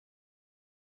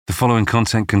following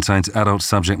content contains adult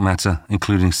subject matter,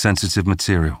 including sensitive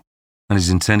material, and is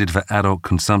intended for adult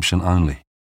consumption only.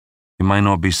 It may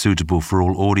not be suitable for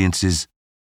all audiences,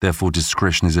 therefore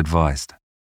discretion is advised.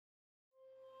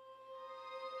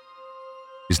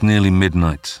 It's nearly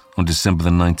midnight on December the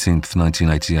 19th,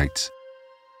 1988.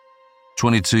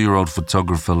 22-year-old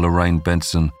photographer Lorraine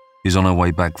Benson is on her way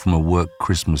back from a work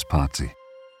Christmas party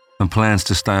and plans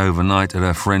to stay overnight at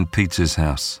her friend Peter's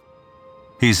house.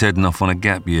 He's heading off on a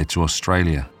gap year to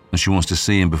Australia, and she wants to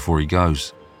see him before he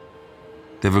goes.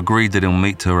 They've agreed that he'll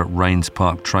meet her at Rains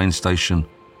Park train station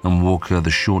and walk her the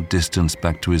short distance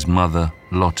back to his mother,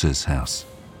 Lotta's house.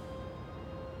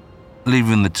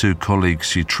 Leaving the two colleagues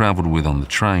she travelled with on the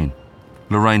train,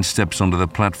 Lorraine steps onto the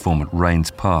platform at Rains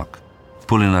Park,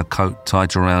 pulling her coat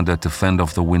tight around her to fend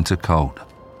off the winter cold.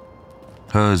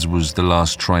 Hers was the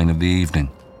last train of the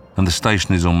evening, and the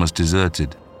station is almost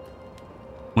deserted.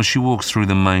 When she walks through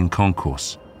the main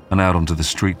concourse and out onto the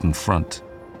street in front,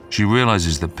 she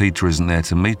realizes that Peter isn't there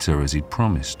to meet her as he'd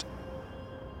promised.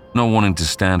 Not wanting to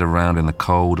stand around in the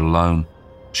cold alone,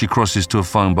 she crosses to a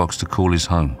phone box to call his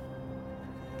home.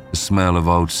 The smell of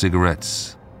old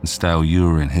cigarettes and stale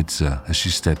urine hits her as she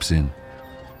steps in.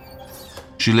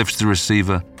 She lifts the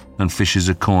receiver and fishes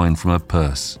a coin from her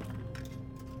purse.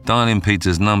 Dialing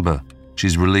Peter's number,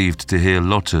 she's relieved to hear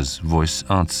Lotta's voice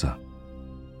answer.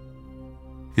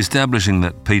 Establishing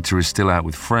that Peter is still out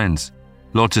with friends,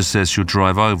 Lotta says she'll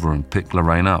drive over and pick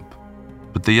Lorraine up,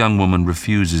 but the young woman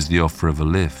refuses the offer of a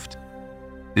lift.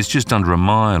 It's just under a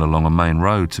mile along a main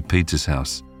road to Peter's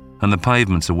house, and the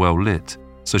pavements are well lit,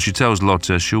 so she tells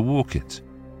Lotta she'll walk it.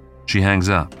 She hangs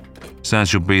up, saying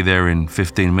she'll be there in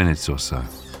 15 minutes or so.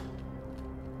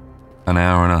 An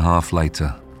hour and a half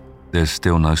later, there's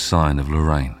still no sign of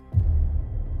Lorraine.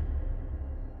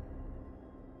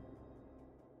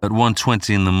 At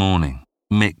 1:20 in the morning,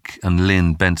 Mick and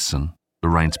Lynn Benson,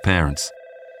 Lorraine's parents,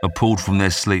 are pulled from their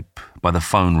sleep by the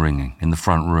phone ringing in the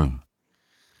front room.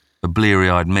 A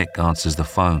bleary-eyed Mick answers the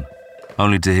phone,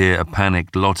 only to hear a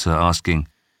panicked Lotta asking,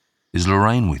 "Is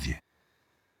Lorraine with you?"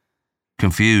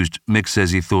 Confused, Mick says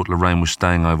he thought Lorraine was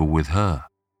staying over with her.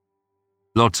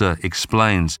 Lotta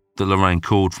explains that Lorraine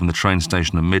called from the train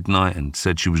station at midnight and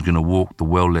said she was going to walk the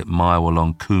well-lit mile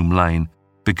along Coombe Lane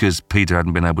because Peter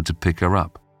hadn't been able to pick her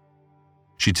up.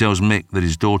 She tells Mick that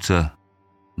his daughter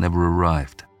never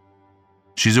arrived.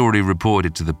 She's already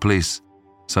reported it to the police,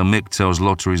 so Mick tells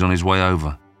Lotta he's on his way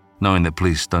over, knowing that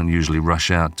police don't usually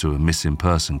rush out to a missing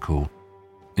person call.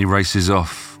 He races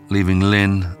off, leaving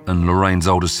Lynn and Lorraine's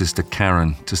older sister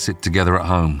Karen to sit together at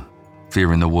home,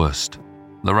 fearing the worst.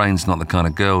 Lorraine's not the kind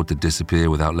of girl to disappear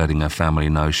without letting her family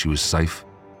know she was safe.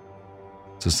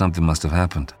 So something must have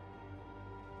happened.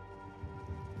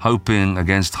 Hoping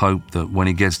against hope that when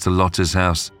he gets to Lotta's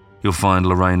house, he'll find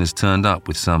Lorraine has turned up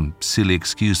with some silly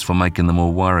excuse for making them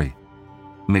all worry.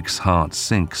 Mick's heart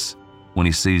sinks when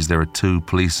he sees there are two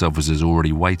police officers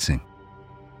already waiting.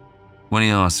 When he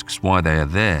asks why they are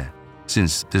there,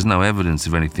 since there's no evidence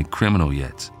of anything criminal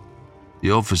yet,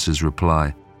 the officers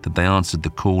reply that they answered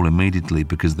the call immediately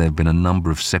because there have been a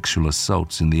number of sexual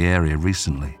assaults in the area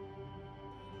recently.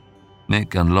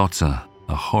 Mick and Lotta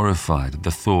are horrified at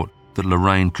the thought that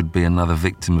Lorraine could be another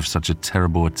victim of such a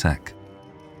terrible attack.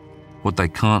 What they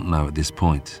can't know at this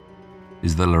point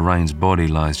is that Lorraine's body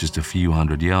lies just a few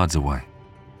hundred yards away,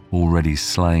 already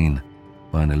slain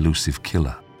by an elusive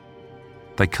killer.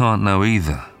 They can't know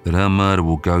either that her murder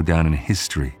will go down in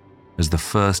history as the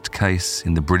first case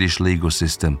in the British legal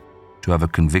system to have a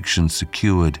conviction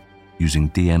secured using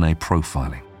DNA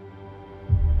profiling.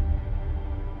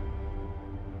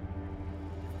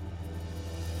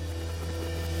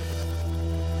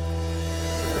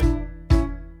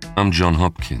 I'm John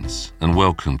Hopkins, and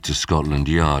welcome to Scotland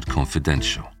Yard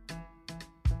Confidential,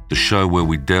 the show where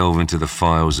we delve into the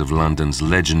files of London's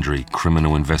legendary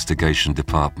Criminal Investigation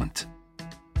Department.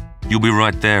 You'll be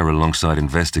right there alongside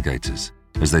investigators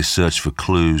as they search for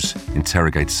clues,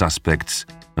 interrogate suspects,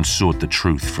 and sort the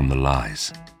truth from the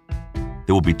lies.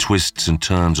 There will be twists and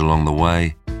turns along the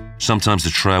way. Sometimes the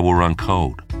trail will run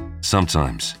cold.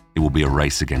 Sometimes it will be a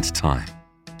race against time.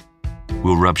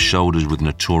 We'll rub shoulders with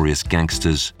notorious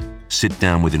gangsters, sit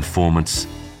down with informants,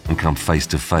 and come face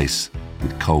to face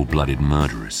with cold-blooded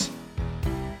murderers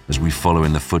as we follow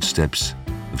in the footsteps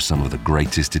of some of the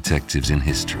greatest detectives in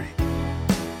history.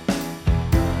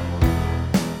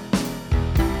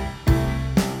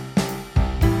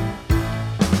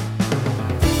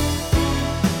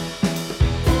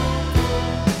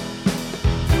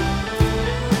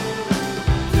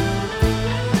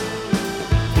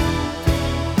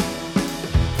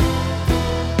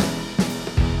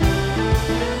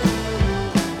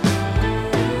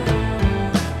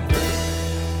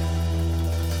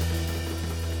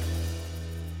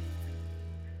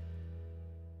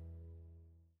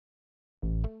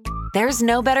 There's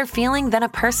no better feeling than a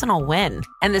personal win,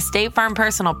 and the State Farm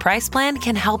Personal Price Plan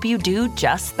can help you do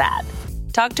just that.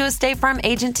 Talk to a State Farm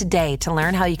agent today to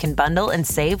learn how you can bundle and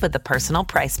save with the Personal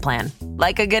Price Plan.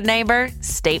 Like a good neighbor,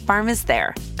 State Farm is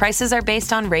there. Prices are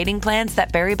based on rating plans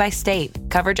that vary by state.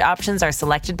 Coverage options are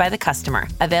selected by the customer.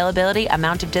 Availability,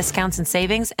 amount of discounts and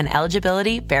savings, and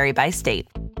eligibility vary by state.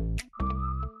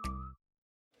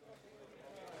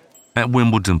 At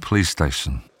Wimbledon Police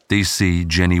Station, DC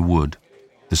Jenny Wood,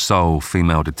 the sole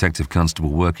female detective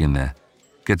constable working there,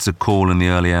 gets a call in the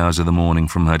early hours of the morning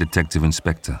from her detective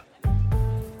inspector.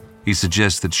 He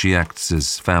suggests that she acts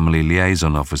as family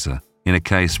liaison officer in a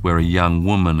case where a young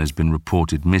woman has been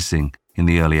reported missing in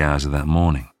the early hours of that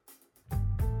morning.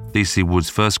 DC Wood's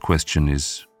first question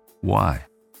is, why?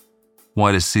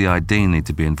 Why does CID need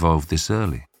to be involved this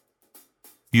early?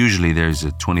 Usually there is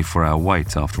a 24-hour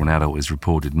wait after an adult is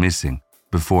reported missing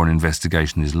before an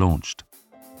investigation is launched.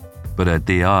 But her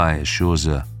DI assures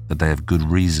her that they have good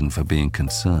reason for being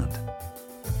concerned.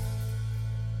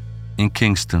 In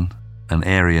Kingston, an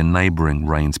area neighbouring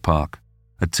Rains Park,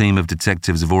 a team of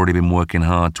detectives have already been working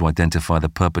hard to identify the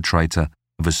perpetrator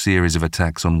of a series of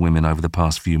attacks on women over the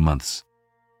past few months.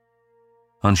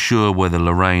 Unsure whether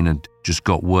Lorraine had just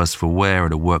got worse for wear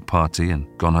at a work party and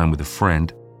gone home with a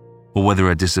friend, or whether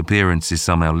her disappearance is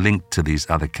somehow linked to these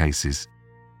other cases,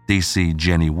 DC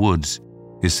Jenny Woods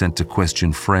is sent to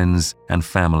question friends and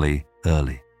family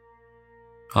early.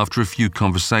 After a few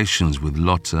conversations with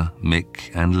Lotta, Mick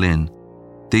and Lynn,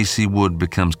 DC Wood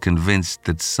becomes convinced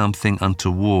that something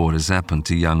untoward has happened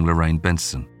to young Lorraine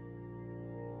Benson.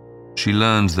 She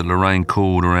learns that Lorraine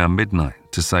called around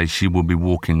midnight to say she will be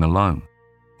walking alone,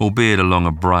 albeit along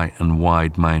a bright and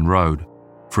wide main road,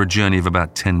 for a journey of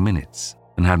about 10 minutes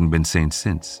and hadn't been seen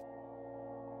since.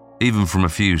 Even from a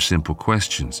few simple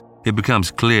questions, it becomes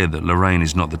clear that Lorraine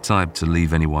is not the type to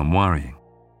leave anyone worrying.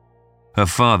 Her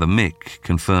father, Mick,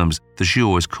 confirms that she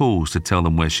always calls to tell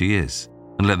them where she is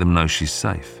and let them know she's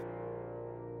safe.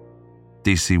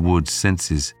 DC Wood's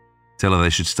senses tell her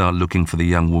they should start looking for the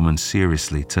young woman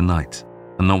seriously tonight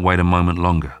and not wait a moment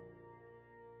longer.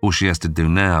 All she has to do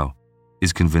now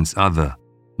is convince other,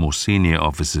 more senior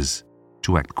officers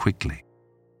to act quickly.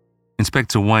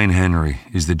 Inspector Wayne Henry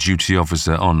is the duty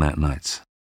officer on that night.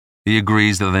 He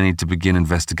agrees that they need to begin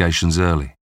investigations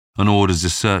early and orders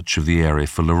a search of the area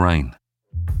for Lorraine.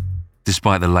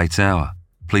 Despite the late hour,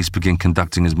 police begin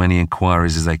conducting as many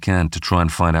inquiries as they can to try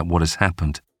and find out what has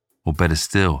happened, or better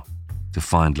still, to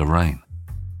find Lorraine.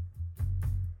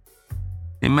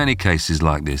 In many cases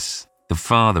like this, the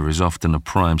father is often a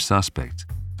prime suspect,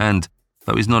 and,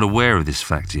 though he's not aware of this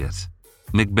fact yet,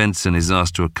 Mick Benson is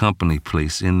asked to accompany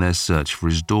police in their search for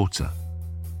his daughter.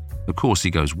 Of course, he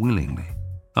goes willingly.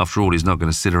 After all, he's not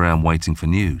going to sit around waiting for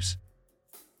news.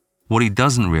 What he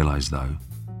doesn't realise, though,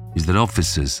 is that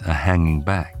officers are hanging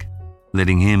back,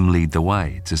 letting him lead the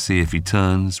way to see if he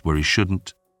turns where he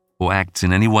shouldn't or acts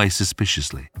in any way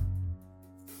suspiciously.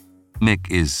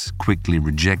 Mick is quickly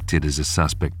rejected as a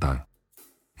suspect, though.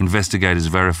 Investigators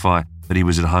verify that he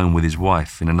was at home with his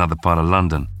wife in another part of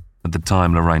London at the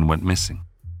time Lorraine went missing.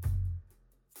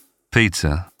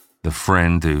 Peter, the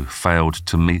friend who failed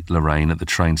to meet Lorraine at the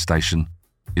train station,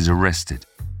 is arrested.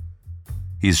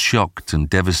 He is shocked and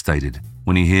devastated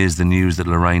when he hears the news that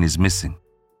Lorraine is missing,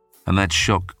 and that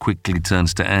shock quickly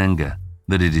turns to anger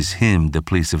that it is him the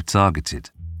police have targeted,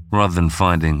 rather than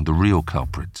finding the real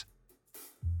culprit.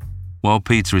 While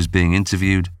Peter is being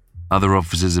interviewed, other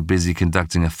officers are busy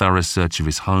conducting a thorough search of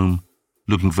his home,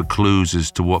 looking for clues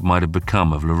as to what might have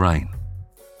become of Lorraine.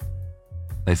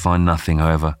 They find nothing,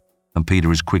 however, and Peter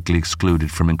is quickly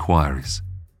excluded from inquiries.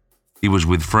 He was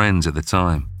with friends at the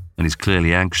time and is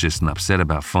clearly anxious and upset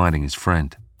about finding his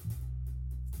friend.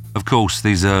 Of course,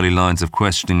 these early lines of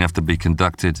questioning have to be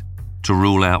conducted to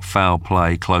rule out foul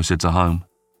play closer to home.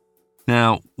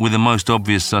 Now, with the most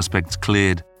obvious suspects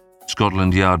cleared,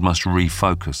 Scotland Yard must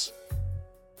refocus.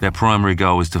 Their primary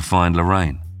goal is to find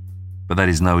Lorraine, but that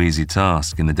is no easy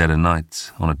task in the dead of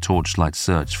night on a torchlight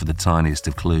search for the tiniest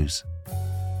of clues.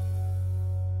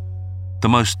 The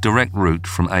most direct route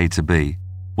from A to B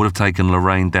would have taken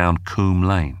Lorraine down Coombe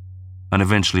Lane and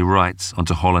eventually right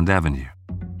onto Holland Avenue.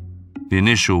 The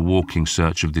initial walking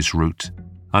search of this route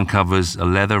uncovers a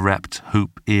leather-wrapped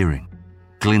hoop earring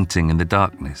glinting in the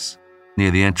darkness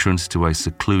near the entrance to a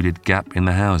secluded gap in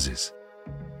the houses.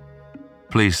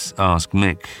 Police ask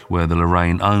Mick whether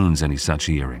Lorraine owns any such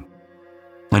earring,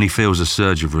 and he feels a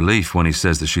surge of relief when he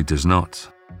says that she does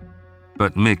not.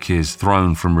 But Mick is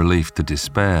thrown from relief to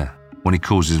despair when he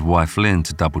calls his wife Lynn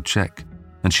to double-check,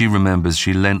 and she remembers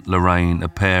she lent Lorraine a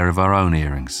pair of her own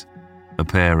earrings, a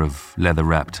pair of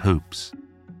leather-wrapped hoops.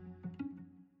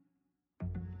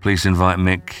 police invite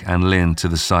Mick and Lynn to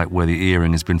the site where the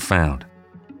earring has been found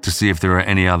to see if there are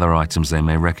any other items they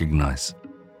may recognise.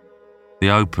 The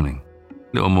opening,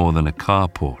 little more than a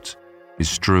carport, is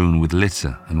strewn with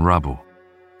litter and rubble,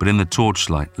 but in the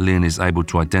torchlight, Lynn is able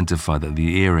to identify that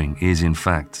the earring is in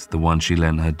fact the one she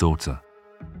lent her daughter.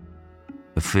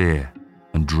 The fear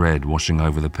and dread washing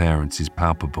over the parents is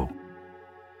palpable.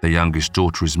 Their youngest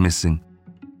daughter is missing,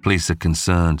 police are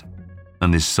concerned,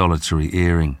 and this solitary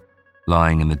earring,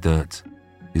 lying in the dirt,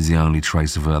 is the only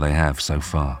trace of her they have so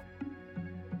far.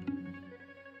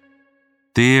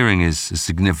 The earring is a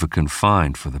significant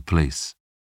find for the police.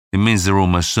 It means they're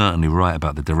almost certainly right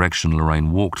about the direction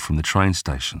Lorraine walked from the train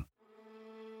station.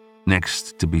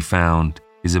 Next to be found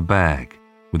is a bag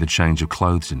with a change of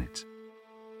clothes in it.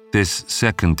 This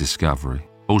second discovery,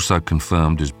 also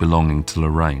confirmed as belonging to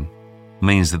Lorraine,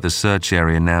 means that the search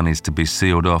area now needs to be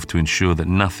sealed off to ensure that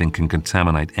nothing can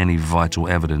contaminate any vital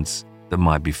evidence that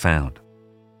might be found.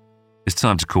 It's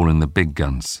time to call in the big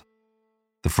guns,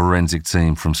 the forensic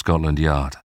team from Scotland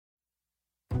Yard.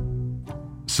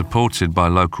 Supported by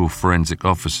local forensic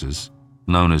officers,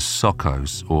 known as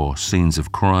SOCOs or Scenes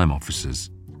of Crime Officers,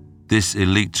 this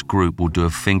elite group will do a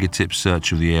fingertip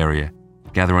search of the area,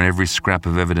 gathering every scrap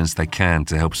of evidence they can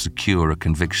to help secure a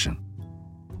conviction.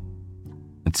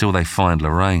 Until they find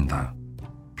Lorraine, though,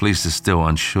 police are still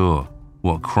unsure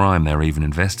what crime they're even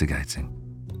investigating.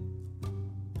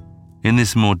 In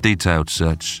this more detailed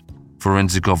search,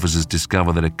 forensic officers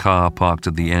discover that a car parked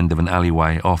at the end of an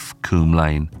alleyway off Coombe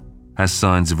Lane has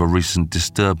signs of a recent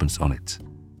disturbance on it.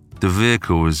 The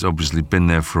vehicle has obviously been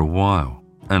there for a while,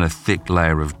 and a thick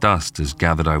layer of dust has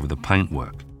gathered over the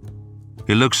paintwork.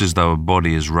 It looks as though a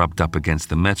body is rubbed up against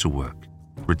the metalwork,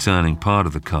 returning part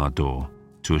of the car door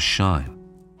to a shine.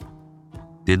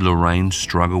 Did Lorraine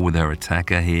struggle with her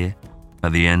attacker here,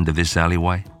 at the end of this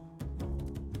alleyway?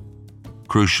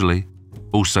 Crucially,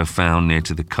 also found near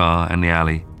to the car and the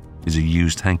alley is a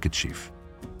used handkerchief.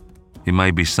 It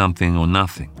may be something or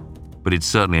nothing, but it's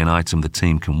certainly an item the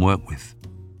team can work with.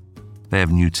 They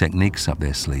have new techniques up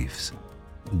their sleeves,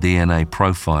 DNA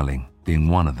profiling being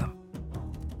one of them.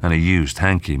 And a used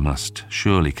hanky must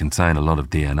surely contain a lot of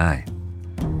DNA.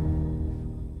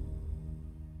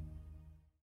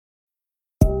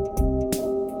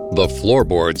 The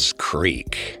floorboards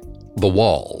creak. The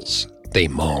walls, they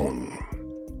moan.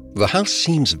 The house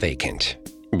seems vacant,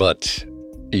 but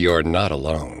you're not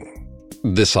alone.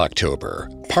 This October,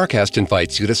 Parcast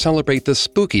invites you to celebrate the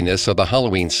spookiness of the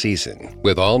Halloween season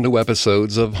with all new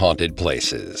episodes of Haunted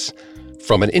Places.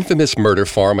 From an infamous murder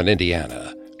farm in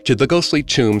Indiana to the ghostly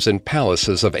tombs and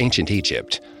palaces of ancient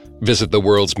Egypt, visit the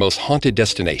world's most haunted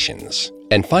destinations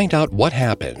and find out what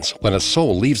happens when a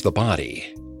soul leaves the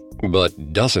body,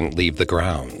 but doesn't leave the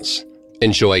grounds.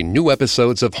 Enjoy new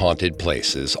episodes of Haunted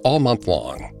Places all month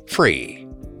long, free,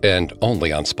 and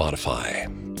only on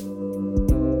Spotify.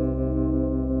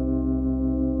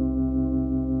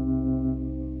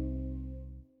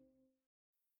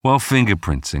 While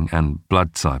fingerprinting and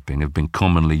blood typing have been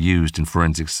commonly used in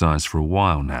forensic science for a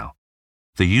while now,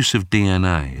 the use of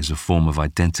DNA as a form of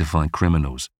identifying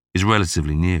criminals is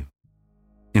relatively new.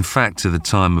 In fact, to the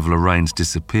time of Lorraine's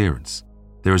disappearance,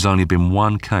 there has only been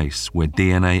one case where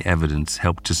DNA evidence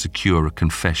helped to secure a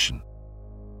confession.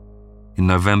 In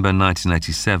November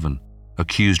 1987,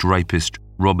 accused rapist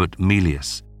Robert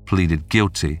Melius pleaded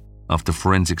guilty after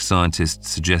forensic scientists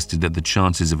suggested that the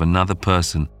chances of another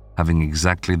person having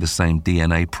exactly the same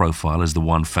DNA profile as the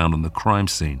one found on the crime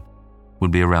scene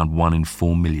would be around 1 in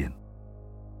 4 million.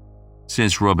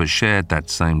 Since Robert shared that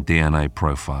same DNA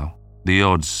profile, the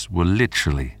odds were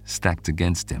literally stacked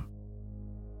against him.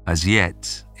 As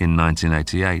yet, in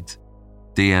 1988,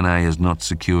 DNA has not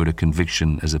secured a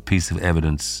conviction as a piece of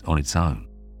evidence on its own.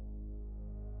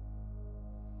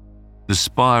 The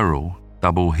spiral,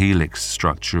 double helix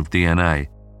structure of DNA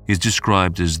is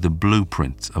described as the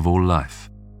blueprint of all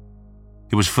life.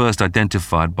 It was first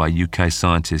identified by UK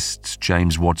scientists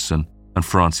James Watson and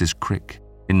Francis Crick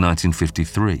in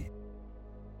 1953.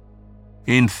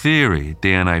 In theory,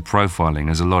 DNA profiling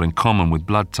has a lot in common with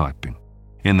blood typing,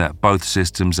 in that both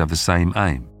systems have the same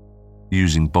aim,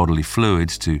 using bodily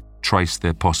fluids to trace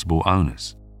their possible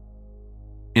owners.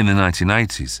 In the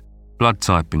 1980s, blood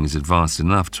typing is advanced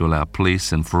enough to allow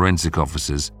police and forensic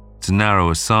officers to narrow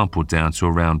a sample down to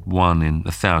around 1 in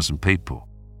 1,000 people.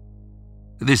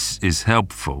 This is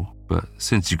helpful, but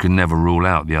since you can never rule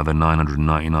out the other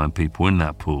 999 people in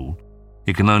that pool,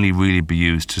 it can only really be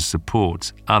used to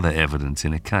support other evidence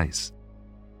in a case.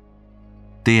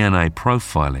 DNA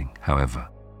profiling, however,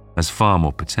 has far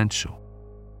more potential.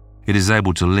 It is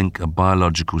able to link a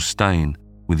biological stain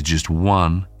with just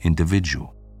one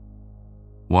individual.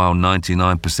 While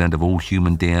 99% of all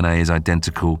human DNA is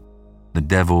identical, the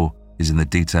devil is in the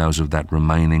details of that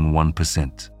remaining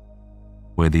 1%,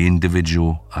 where the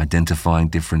individual identifying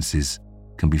differences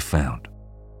can be found.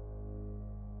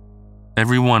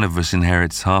 Every one of us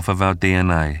inherits half of our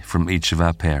DNA from each of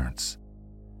our parents,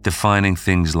 defining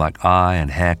things like eye and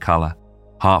hair color,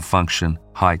 heart function,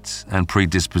 height, and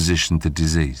predisposition to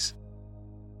disease.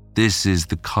 This is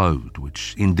the code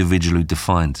which individually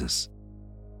defines us.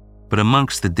 But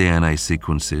amongst the DNA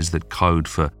sequences that code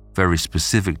for very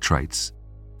specific traits,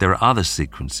 there are other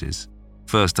sequences,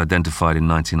 first identified in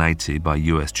 1980 by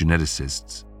US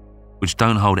geneticists, which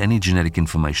don't hold any genetic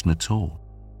information at all.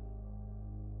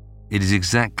 It is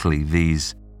exactly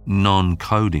these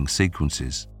non-coding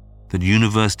sequences that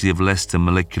University of Leicester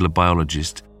molecular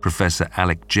biologist Professor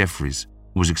Alec Jeffreys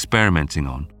was experimenting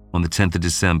on the 10th of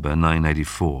December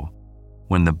 1984,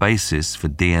 when the basis for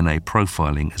DNA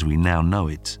profiling as we now know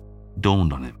it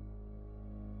dawned on him.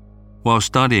 While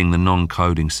studying the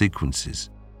non-coding sequences,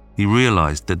 he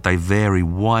realized that they vary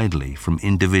widely from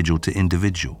individual to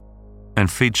individual and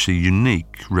feature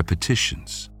unique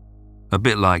repetitions, a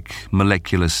bit like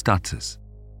molecular stutters.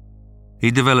 He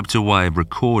developed a way of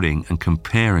recording and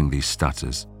comparing these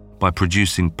stutters by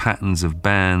producing patterns of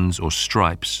bands or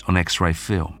stripes on X-ray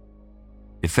film,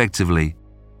 effectively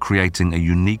creating a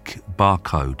unique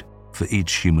barcode for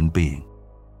each human being.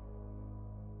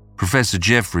 Professor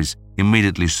Jeffreys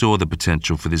immediately saw the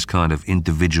potential for this kind of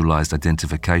individualized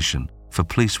identification for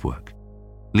police work,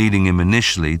 leading him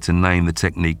initially to name the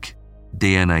technique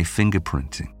DNA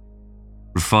fingerprinting,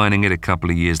 refining it a couple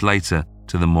of years later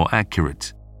to the more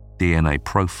accurate DNA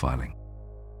profiling.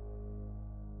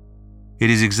 It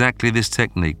is exactly this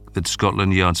technique that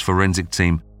Scotland Yard's forensic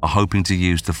team are hoping to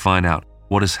use to find out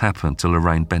what has happened to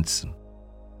Lorraine Benson.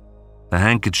 The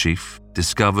handkerchief,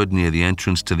 discovered near the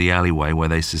entrance to the alleyway where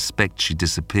they suspect she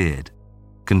disappeared,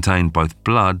 contained both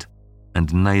blood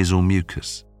and nasal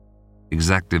mucus,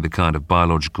 exactly the kind of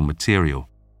biological material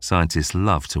scientists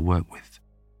love to work with.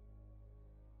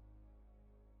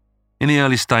 In the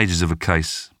early stages of a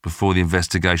case, before the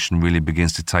investigation really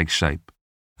begins to take shape,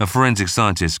 a forensic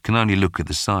scientist can only look at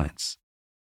the science.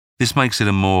 This makes it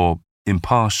a more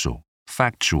impartial,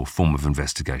 factual form of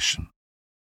investigation.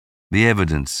 The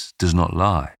evidence does not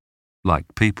lie,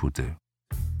 like people do.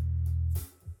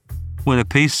 When a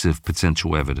piece of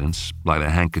potential evidence, like the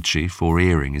handkerchief or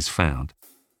earring, is found,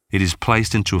 it is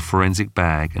placed into a forensic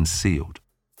bag and sealed.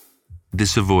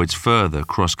 This avoids further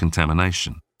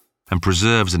cross-contamination and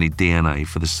preserves any DNA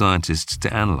for the scientists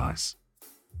to analyze.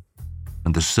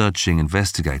 And the searching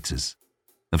investigators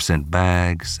have sent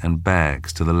bags and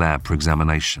bags to the lab for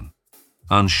examination,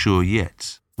 unsure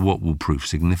yet what will prove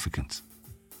significant.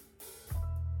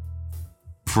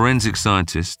 Forensic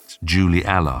scientist Julie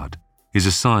Allard is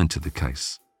assigned to the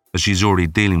case, as she's already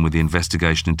dealing with the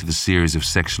investigation into the series of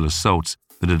sexual assaults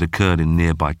that had occurred in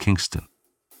nearby Kingston.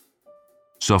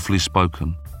 Softly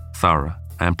spoken, thorough,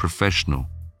 and professional,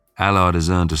 Allard has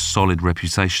earned a solid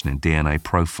reputation in DNA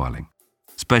profiling,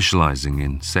 specializing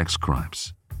in sex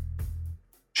crimes.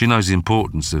 She knows the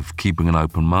importance of keeping an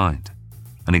open mind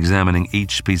and examining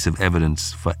each piece of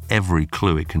evidence for every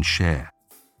clue it can share,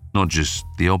 not just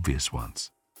the obvious ones.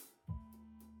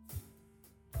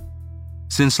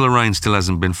 Since Lorraine still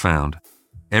hasn't been found,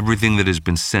 everything that has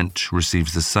been sent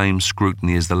receives the same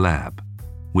scrutiny as the lab,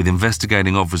 with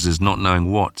investigating officers not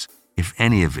knowing what, if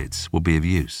any of it, will be of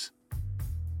use.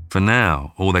 For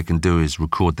now, all they can do is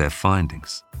record their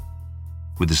findings.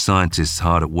 With the scientists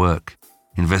hard at work,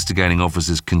 investigating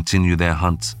officers continue their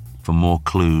hunt for more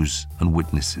clues and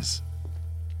witnesses.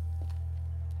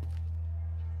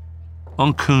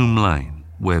 On Coombe Lane,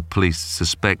 where police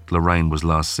suspect Lorraine was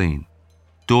last seen,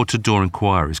 door-to-door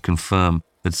inquiries confirm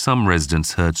that some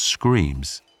residents heard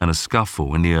screams and a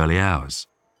scuffle in the early hours,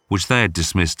 which they had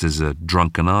dismissed as a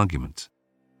drunken argument.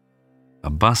 A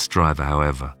bus driver,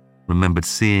 however, remembered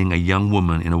seeing a young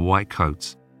woman in a white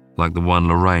coat, like the one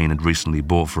Lorraine had recently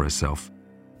bought for herself,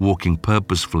 walking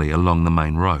purposefully along the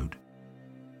main road.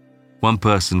 One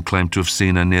person claimed to have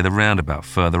seen her near the roundabout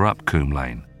further up Coombe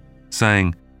Lane,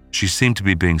 saying she seemed to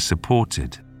be being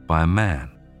supported by a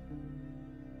man.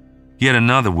 Yet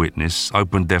another witness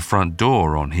opened their front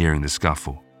door on hearing the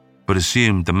scuffle, but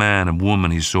assumed the man and woman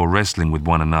he saw wrestling with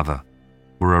one another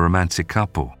were a romantic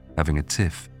couple having a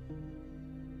tiff.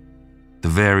 The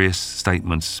various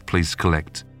statements police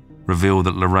collect reveal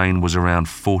that Lorraine was around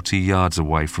 40 yards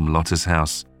away from Lotta's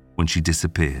house when she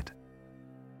disappeared,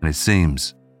 and it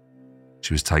seems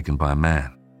she was taken by a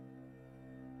man.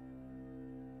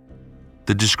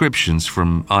 The descriptions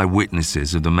from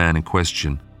eyewitnesses of the man in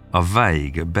question are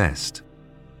vague at best,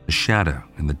 a shadow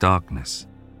in the darkness,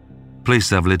 Police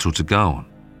have little to go on,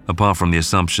 apart from the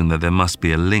assumption that there must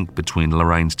be a link between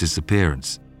Lorraine's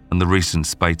disappearance and the recent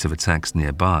spate of attacks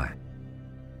nearby.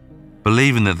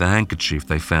 Believing that the handkerchief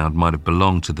they found might have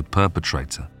belonged to the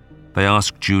perpetrator, they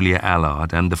asked Julia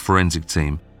Allard and the forensic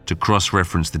team to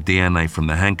cross-reference the DNA from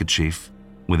the handkerchief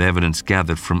with evidence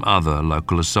gathered from other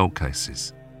local assault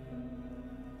cases.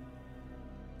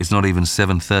 It's not even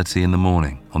 7:30 in the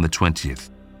morning on the 20th.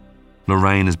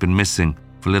 Lorraine has been missing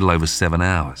for a little over 7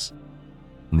 hours,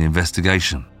 and the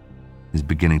investigation is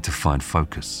beginning to find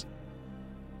focus.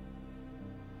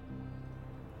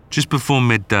 Just before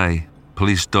midday,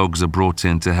 police dogs are brought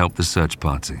in to help the search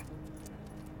party.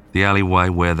 The alleyway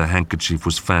where the handkerchief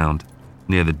was found,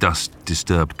 near the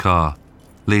dust-disturbed car,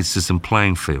 leads to some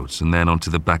playing fields and then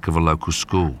onto the back of a local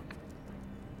school.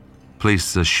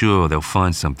 Police are sure they'll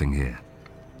find something here,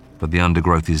 but the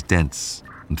undergrowth is dense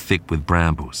and thick with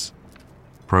brambles.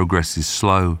 Progress is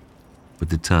slow but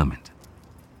determined.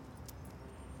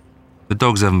 The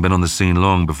dogs haven't been on the scene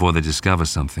long before they discover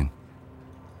something.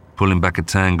 Pulling back a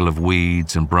tangle of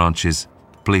weeds and branches,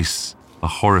 police are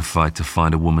horrified to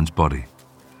find a woman's body.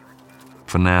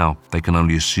 For now, they can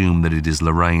only assume that it is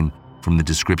Lorraine from the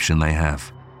description they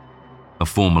have. A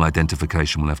formal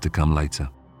identification will have to come later.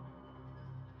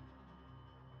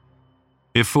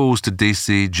 It falls to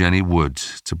DC Jenny Wood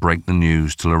to break the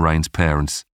news to Lorraine's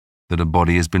parents that a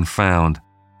body has been found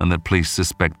and that police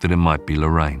suspect that it might be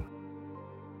Lorraine.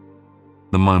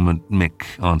 The moment Mick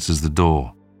answers the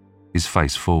door, his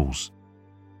face falls.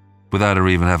 Without her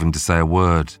even having to say a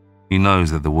word, he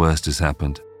knows that the worst has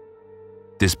happened.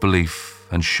 Disbelief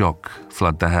and shock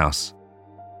flood the house.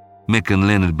 Mick and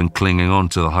Lynn had been clinging on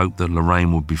to the hope that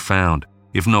Lorraine would be found,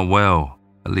 if not well,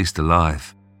 at least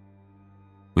alive.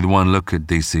 With one look at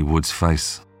DC Wood's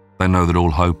face, they know that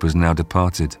all hope has now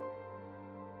departed.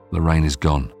 Lorraine is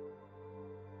gone.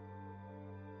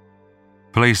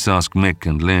 Police ask Mick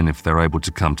and Lynn if they're able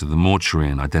to come to the mortuary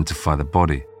and identify the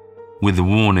body, with the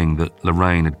warning that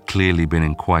Lorraine had clearly been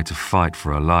in quite a fight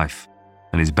for her life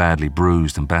and is badly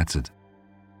bruised and battered.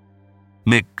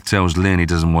 Mick tells Lynn he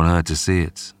doesn't want her to see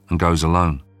it and goes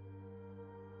alone.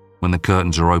 When the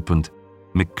curtains are opened,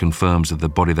 Mick confirms that the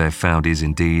body they have found is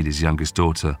indeed his youngest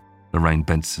daughter, Lorraine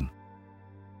Benson.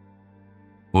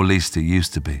 Or at least it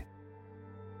used to be.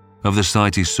 Of the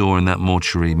sight he saw in that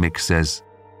mortuary, Mick says,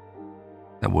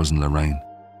 "That wasn't Lorraine.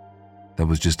 That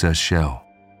was just her shell.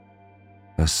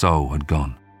 Her soul had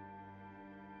gone."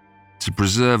 To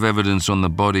preserve evidence on the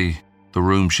body, the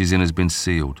room she's in has been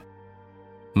sealed.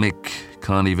 Mick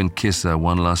can't even kiss her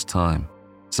one last time,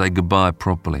 say goodbye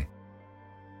properly.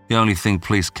 The only thing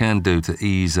police can do to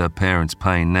ease her parents'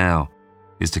 pain now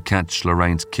is to catch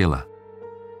Lorraine's killer,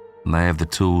 and they have the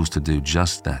tools to do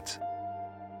just that.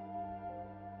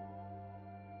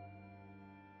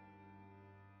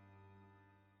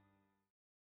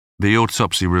 The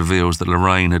autopsy reveals that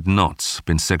Lorraine had not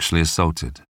been sexually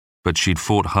assaulted, but she'd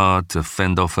fought hard to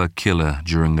fend off her killer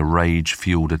during the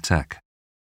rage-fueled attack.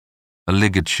 A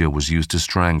ligature was used to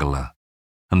strangle her,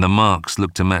 and the marks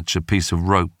looked to match a piece of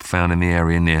rope found in the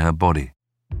area near her body.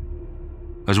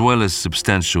 As well as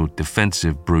substantial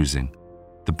defensive bruising,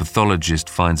 the pathologist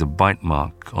finds a bite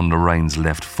mark on Lorraine's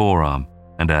left forearm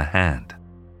and her hand.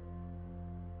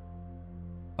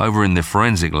 Over in the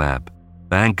forensic lab,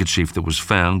 the handkerchief that was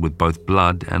found with both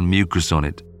blood and mucus on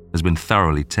it has been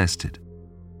thoroughly tested.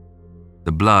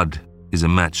 The blood is a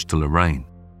match to Lorraine,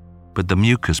 but the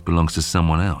mucus belongs to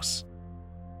someone else.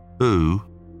 Who,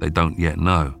 they don't yet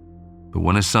know, but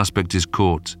when a suspect is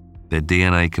caught, their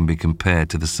DNA can be compared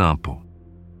to the sample.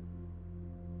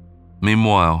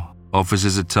 Meanwhile,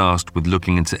 officers are tasked with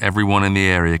looking into everyone in the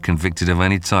area convicted of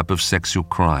any type of sexual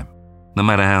crime, no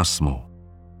matter how small.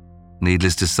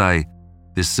 Needless to say,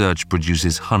 this search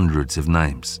produces hundreds of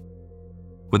names.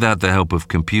 Without the help of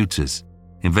computers,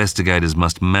 investigators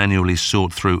must manually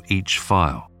sort through each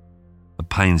file, a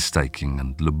painstaking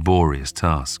and laborious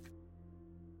task.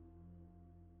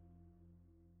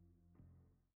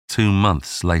 2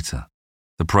 months later,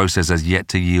 the process has yet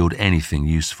to yield anything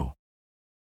useful.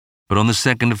 But on the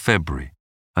 2nd of February,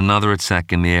 another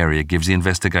attack in the area gives the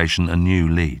investigation a new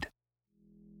lead.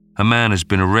 A man has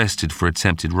been arrested for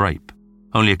attempted rape,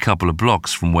 only a couple of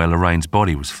blocks from where Lorraine's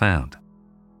body was found.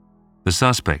 The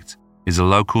suspect is a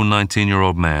local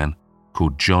 19-year-old man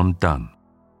called John Dunn.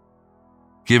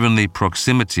 Given the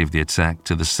proximity of the attack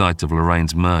to the site of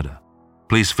Lorraine's murder,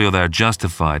 police feel they are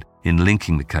justified in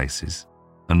linking the cases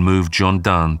and move John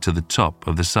Dunn to the top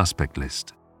of the suspect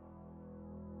list.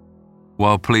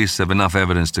 While police have enough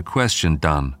evidence to question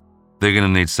Dunn, they're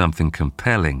going to need something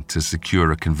compelling to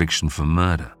secure a conviction for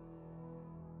murder.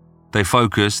 They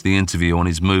focus the interview on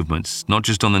his movements, not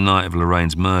just on the night of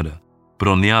Lorraine's murder, but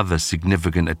on the other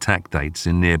significant attack dates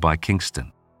in nearby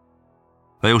Kingston.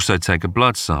 They also take a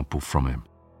blood sample from him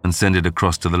and send it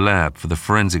across to the lab for the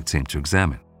forensic team to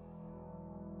examine.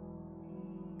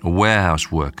 A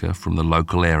warehouse worker from the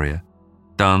local area,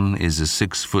 Dunn is a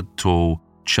 6-foot-tall,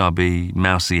 chubby,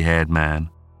 mousy-haired man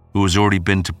who has already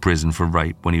been to prison for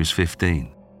rape when he was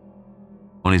 15.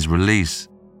 On his release,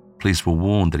 police were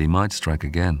warned that he might strike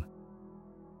again.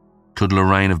 Could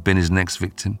Lorraine have been his next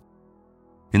victim?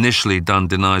 Initially, Dunn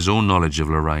denies all knowledge of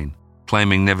Lorraine,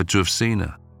 claiming never to have seen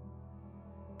her.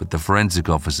 But the forensic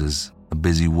officers are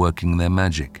busy working their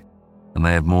magic, and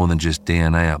they have more than just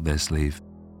DNA up their sleeve.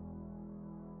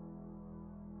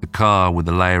 The car with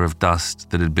the layer of dust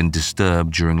that had been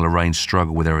disturbed during Lorraine's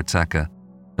struggle with her attacker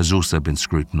has also been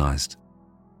scrutinized.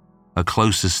 A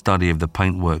closer study of the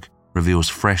paintwork reveals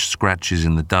fresh scratches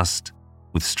in the dust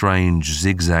with strange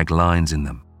zigzag lines in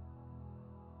them.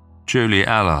 Julie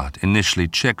Allard initially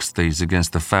checks these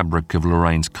against the fabric of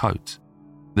Lorraine's coat.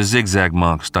 The zigzag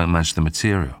marks don't match the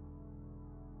material.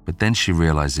 But then she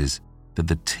realizes that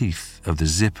the teeth of the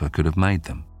zipper could have made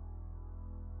them.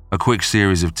 A quick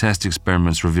series of test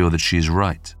experiments reveal that she is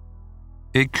right.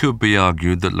 It could be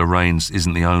argued that Lorraine's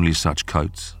isn't the only such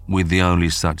coat, with the only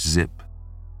such zip,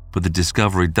 but the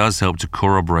discovery does help to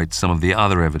corroborate some of the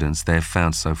other evidence they have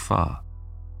found so far.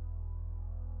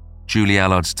 Julie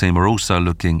Allard's team are also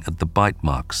looking at the bite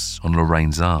marks on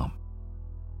Lorraine's arm.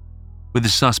 With the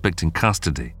suspect in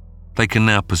custody, they can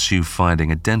now pursue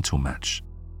finding a dental match.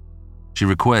 She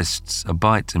requests a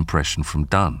bite impression from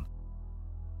Dunn.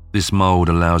 This mold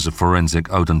allows a forensic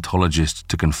odontologist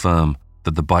to confirm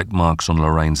that the bite marks on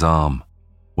Lorraine's arm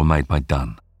were made by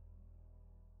Dunn.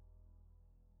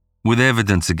 With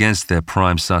evidence against their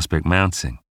prime suspect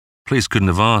mounting, police couldn't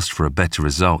have asked for a better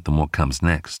result than what comes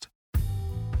next.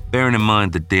 Bearing in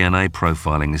mind that DNA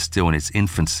profiling is still in its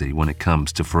infancy when it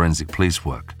comes to forensic police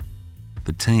work,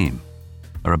 the team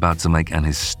are about to make an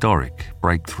historic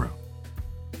breakthrough.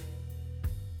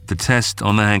 The test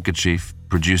on the handkerchief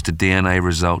produced a DNA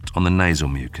result on the nasal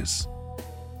mucus.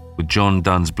 With John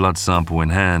Dunn's blood sample in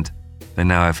hand, they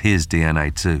now have his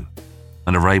DNA too,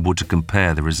 and are able to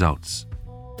compare the results.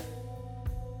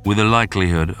 With a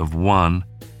likelihood of 1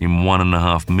 in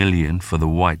 1.5 million for the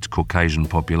white Caucasian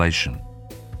population,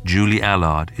 Julie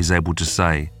Allard is able to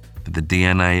say that the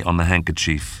DNA on the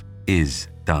handkerchief is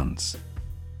Dunn's.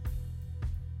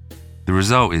 The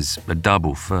result is a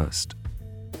double first.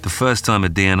 The first time a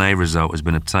DNA result has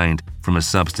been obtained from a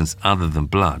substance other than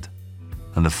blood,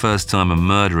 and the first time a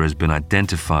murderer has been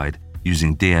identified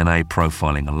using DNA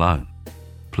profiling alone.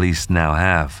 Police now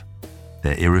have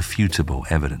their irrefutable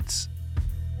evidence.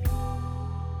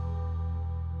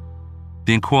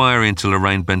 The inquiry into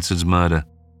Lorraine Benson's murder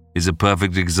is a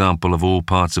perfect example of all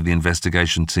parts of the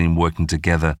investigation team working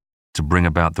together to bring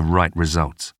about the right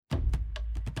result.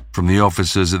 From the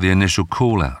officers at the initial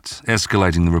call-out,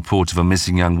 escalating the report of a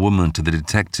missing young woman to the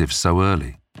detectives so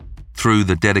early, through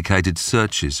the dedicated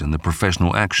searches and the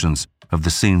professional actions of the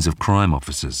scenes of crime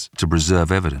officers to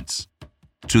preserve evidence,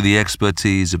 to the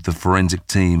expertise of the forensic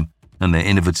team and their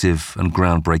innovative and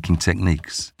groundbreaking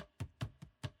techniques.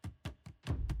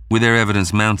 With their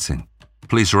evidence mounting,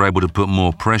 police are able to put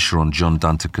more pressure on John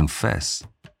Dunn to confess.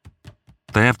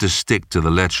 They have to stick to the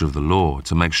letter of the law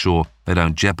to make sure they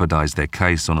don't jeopardize their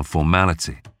case on a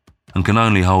formality and can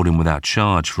only hold him without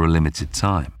charge for a limited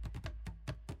time.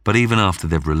 But even after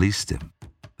they've released him,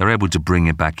 they're able to bring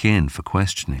him back in for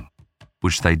questioning,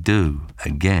 which they do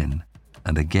again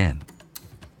and again.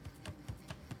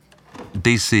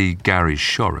 DC Gary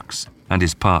Shorrocks and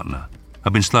his partner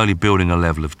have been slowly building a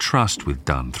level of trust with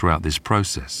Dunn throughout this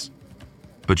process.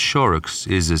 But Shorrocks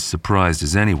is as surprised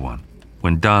as anyone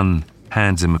when Dunn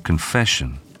hands him a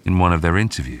confession in one of their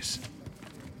interviews.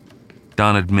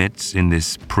 Dunn admits in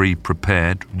this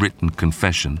pre-prepared written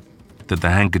confession that the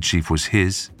handkerchief was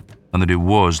his and that it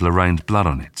was Lorraine's blood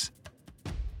on it.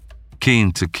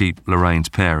 Keen to keep Lorraine's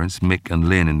parents, Mick and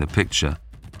Lynn, in the picture,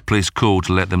 police call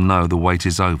to let them know the wait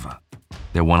is over.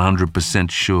 They're 100%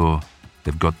 sure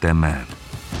they've got their man.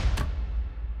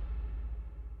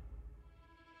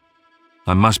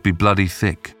 "I must be bloody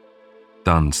thick,"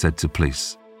 Dunn said to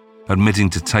police, admitting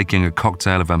to taking a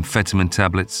cocktail of amphetamine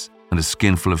tablets and a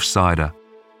skinful of cider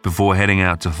before heading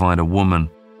out to find a woman,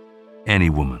 any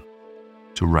woman,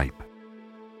 to rape.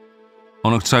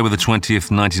 On October the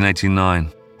 20th,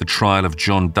 1989, the trial of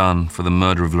John Dunn for the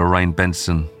murder of Lorraine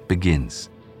Benson begins.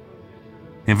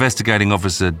 Investigating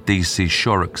Officer DC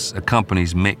Shorrocks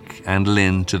accompanies Mick and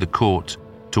Lynn to the court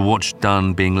to watch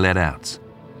Dunn being led out.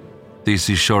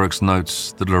 DC Shorrocks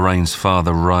notes that Lorraine's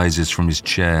father rises from his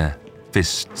chair,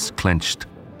 fists clenched,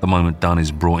 the moment Dunn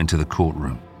is brought into the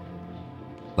courtroom.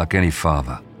 Like any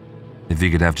father, if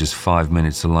he could have just 5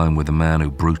 minutes alone with the man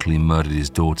who brutally murdered his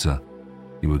daughter,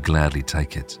 he would gladly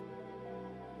take it.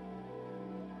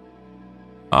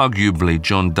 Arguably,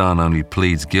 John Dunn only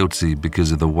pleads guilty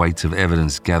because of the weight of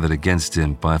evidence gathered against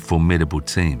him by a formidable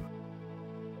team.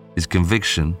 His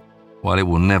conviction, while it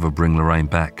will never bring Lorraine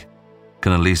back,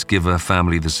 can at least give her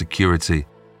family the security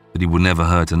that he will never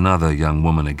hurt another young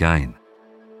woman again.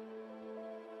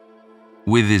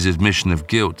 With his admission of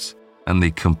guilt and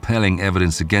the compelling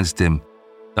evidence against him,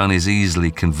 Dunn is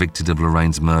easily convicted of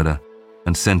Lorraine's murder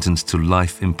and sentenced to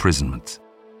life imprisonment.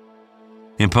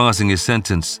 In passing his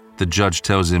sentence, the judge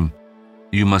tells him,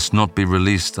 "You must not be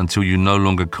released until you no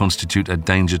longer constitute a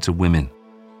danger to women.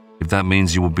 If that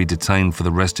means you will be detained for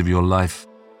the rest of your life,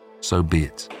 so be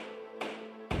it."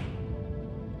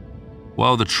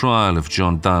 While the trial of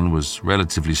John Dunn was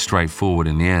relatively straightforward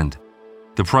in the end,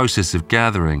 the process of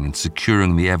gathering and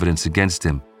securing the evidence against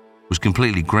him was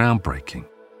completely groundbreaking.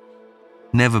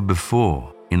 Never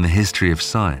before in the history of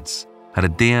science had a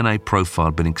DNA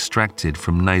profile been extracted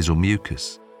from nasal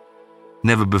mucus.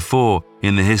 Never before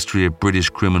in the history of British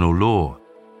criminal law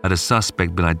had a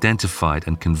suspect been identified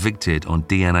and convicted on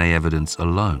DNA evidence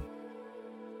alone.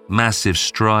 Massive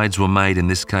strides were made in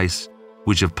this case,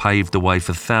 which have paved the way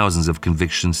for thousands of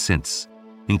convictions since,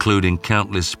 including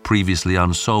countless previously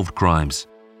unsolved crimes,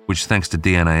 which, thanks to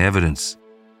DNA evidence,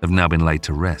 have now been laid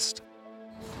to rest.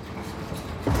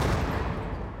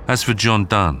 As for John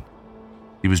Dunn,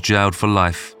 he was jailed for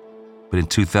life, but in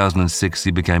 2006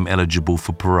 he became eligible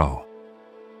for parole.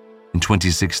 In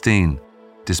 2016,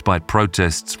 despite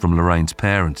protests from Lorraine's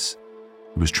parents,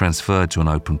 he was transferred to an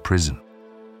open prison.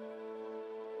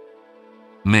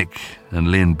 Mick and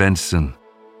Lynn Benson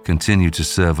continue to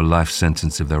serve a life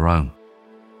sentence of their own.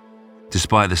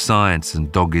 Despite the science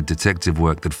and dogged detective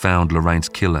work that found Lorraine's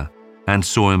killer and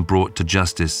saw him brought to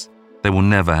justice, they will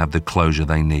never have the closure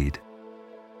they need.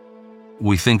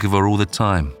 "We think of her all the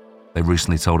time," they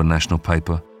recently told a national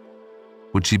paper.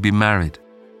 "Would she be married?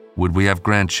 Would we have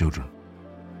grandchildren?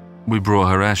 We brought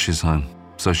her ashes home,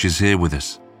 so she's here with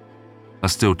us. I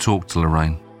still talk to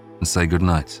Lorraine and say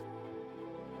goodnight."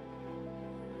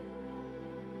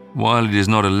 While it is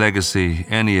not a legacy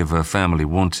any of her family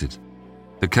wanted,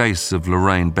 the case of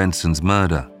Lorraine Benson's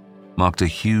murder marked a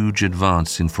huge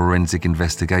advance in forensic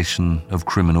investigation of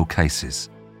criminal cases,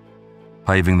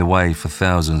 paving the way for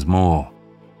thousands more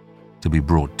to be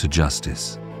brought to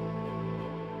justice.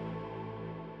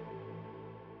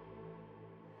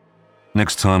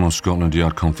 Next time on Scotland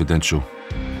Yard Confidential.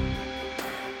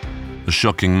 A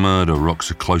shocking murder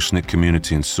rocks a close-knit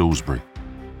community in Salisbury.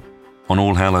 On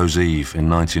All Hallows Eve in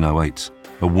 1908,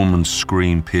 a woman's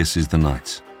scream pierces the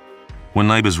night. When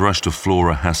neighbours rush to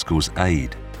Flora Haskell's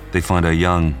aid, they find her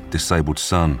young, disabled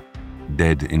son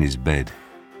dead in his bed.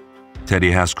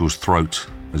 Teddy Haskell's throat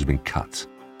has been cut.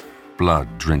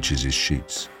 Blood drenches his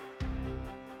sheets.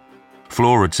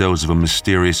 Flora tells of a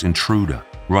mysterious intruder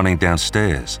running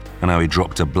downstairs and how he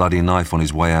dropped a bloody knife on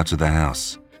his way out of the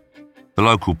house. The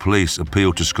local police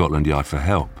appeal to Scotland Yard for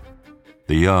help.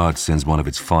 The Yard sends one of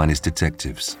its finest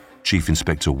detectives, Chief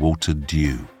Inspector Walter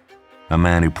Dew, a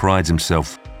man who prides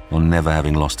himself on never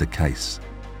having lost a case.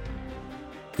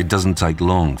 It doesn't take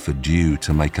long for Dew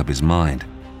to make up his mind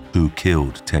who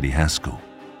killed Teddy Haskell.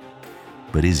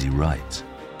 But is he right?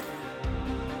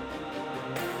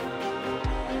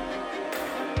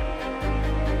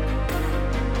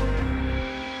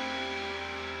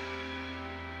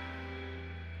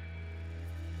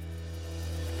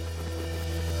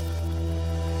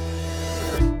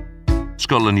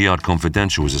 Scotland Yard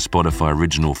Confidential is a Spotify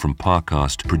original from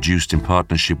Parcast, produced in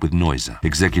partnership with Noiser.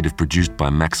 Executive produced by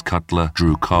Max Cutler,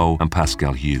 Drew Cole, and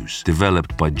Pascal Hughes.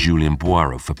 Developed by Julian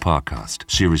Boiro for Parcast.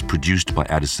 Series produced by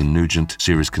Addison Nugent.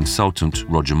 Series consultant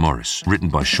Roger Morris. Written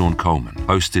by Sean Coleman.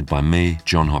 Hosted by me,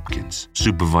 John Hopkins.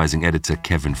 Supervising editor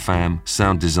Kevin Pham.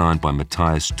 Sound designed by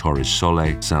Matthias Torres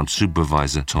Sole. Sound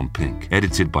supervisor Tom Pink.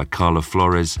 Edited by Carla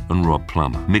Flores and Rob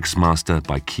Plummer. Mix master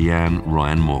by Kian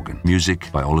Ryan Morgan. Music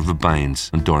by Oliver Baines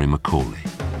and Dory McCauley.